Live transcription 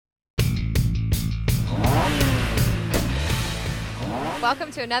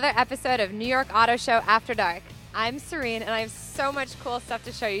Welcome to another episode of New York Auto Show After Dark. I'm Serene, and I have so much cool stuff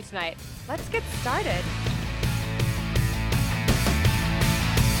to show you tonight. Let's get started.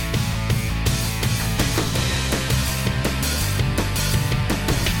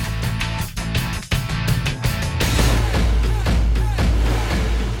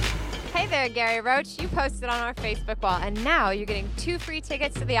 Hey there, Gary Roach. You posted on our Facebook wall, and now you're getting 2 free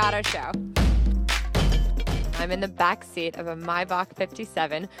tickets to the auto show. I'm in the back seat of a Maybach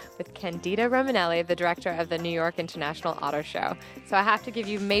 57 with Candida Romanelli, the director of the New York International Auto Show. So I have to give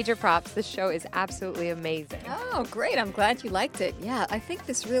you major props. This show is absolutely amazing. Oh, great. I'm glad you liked it. Yeah, I think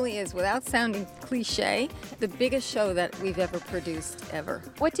this really is, without sounding cliche, the biggest show that we've ever produced ever.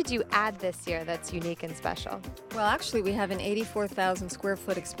 What did you add this year that's unique and special? Well, actually, we have an 84,000 square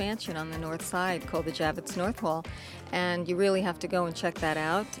foot expansion on the north side called the Javits North Hall, and you really have to go and check that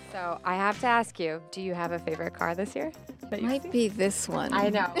out. So I have to ask you, do you have a favorite car this year? Might be this one. I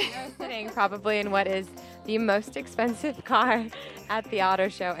know. You're sitting probably in what is the most expensive car at the auto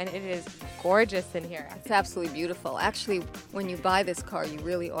show, and it is gorgeous in here. It's absolutely beautiful. Actually, when you buy this car, you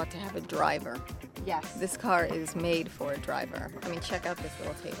really ought to have a driver. Yes. This car is made for a driver. I mean, check out this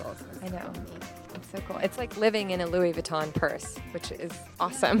little table. I know. It's so cool. It's like living in a Louis Vuitton purse, which is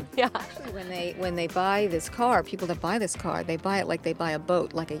awesome. Yeah. Actually, when they buy this car, people that buy this car, they buy it like they buy a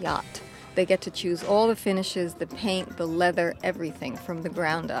boat, like a yacht. They get to choose all the finishes, the paint, the leather, everything from the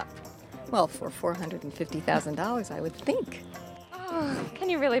ground up. Well, for $450,000, I would think. Oh, can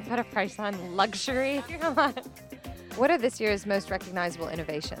you really put a price on luxury? Come on. What are this year's most recognizable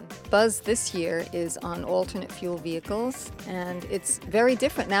innovations? Buzz this year is on alternate fuel vehicles, and it's very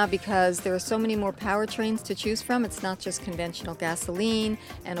different now because there are so many more powertrains to choose from. It's not just conventional gasoline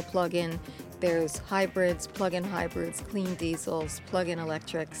and a plug-in. There's hybrids, plug-in hybrids, clean diesels, plug-in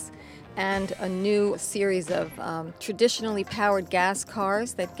electrics, and a new series of traditionally powered gas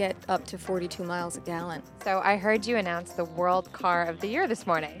cars that get up to 42 miles a gallon. So I heard you announce the World Car of the Year this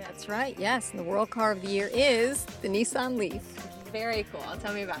morning. That's right, yes. And the World Car of the Year is the Nissan Leaf. Very cool.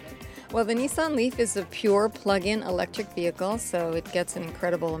 Tell me about it. Well, the Nissan Leaf is a pure plug-in electric vehicle, so it gets an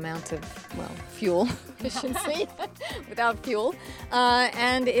incredible amount of, fuel efficiency without fuel.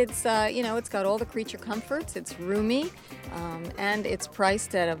 And it's, it's got all the creature comforts. It's roomy, and it's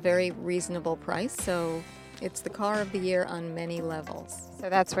priced at a very reasonable price. So it's the car of the year on many levels. So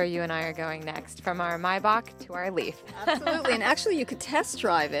that's where you and I are going next, from our Maybach to our Leaf. Absolutely, and actually you could test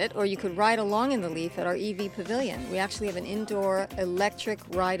drive it, or you could ride along in the Leaf at our EV Pavilion. We actually have an indoor electric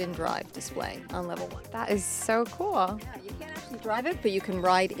ride and drive display on level 1. That is so cool. Yeah, you can't actually drive it, but you can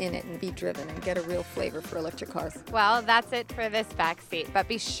ride in it and be driven and get a real flavor for electric cars. Well, that's it for this back seat, but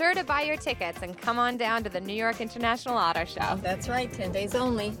be sure to buy your tickets and come on down to the New York International Auto Show. That's right, 10 days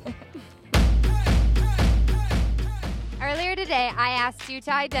only. Earlier today, I asked you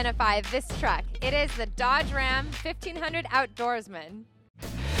to identify this truck. It is the Dodge Ram 1500 Outdoorsman.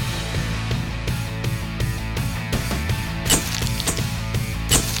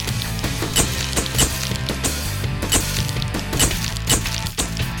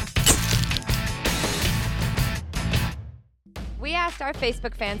 We asked our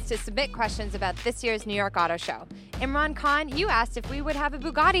Facebook fans to submit questions about this year's New York Auto Show. Imran Khan, you asked if we would have a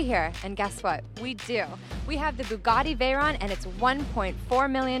Bugatti here, and guess what? We do. We have the Bugatti Veyron, and it's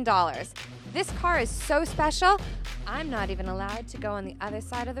 $1.4 million. This car is so special, I'm not even allowed to go on the other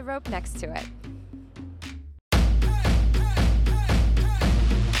side of the rope next to it.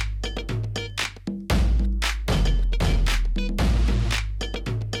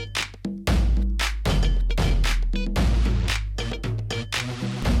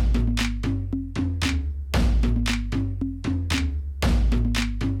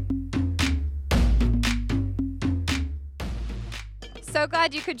 So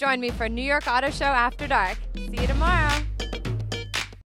glad you could join me for New York Auto Show After Dark. See you tomorrow.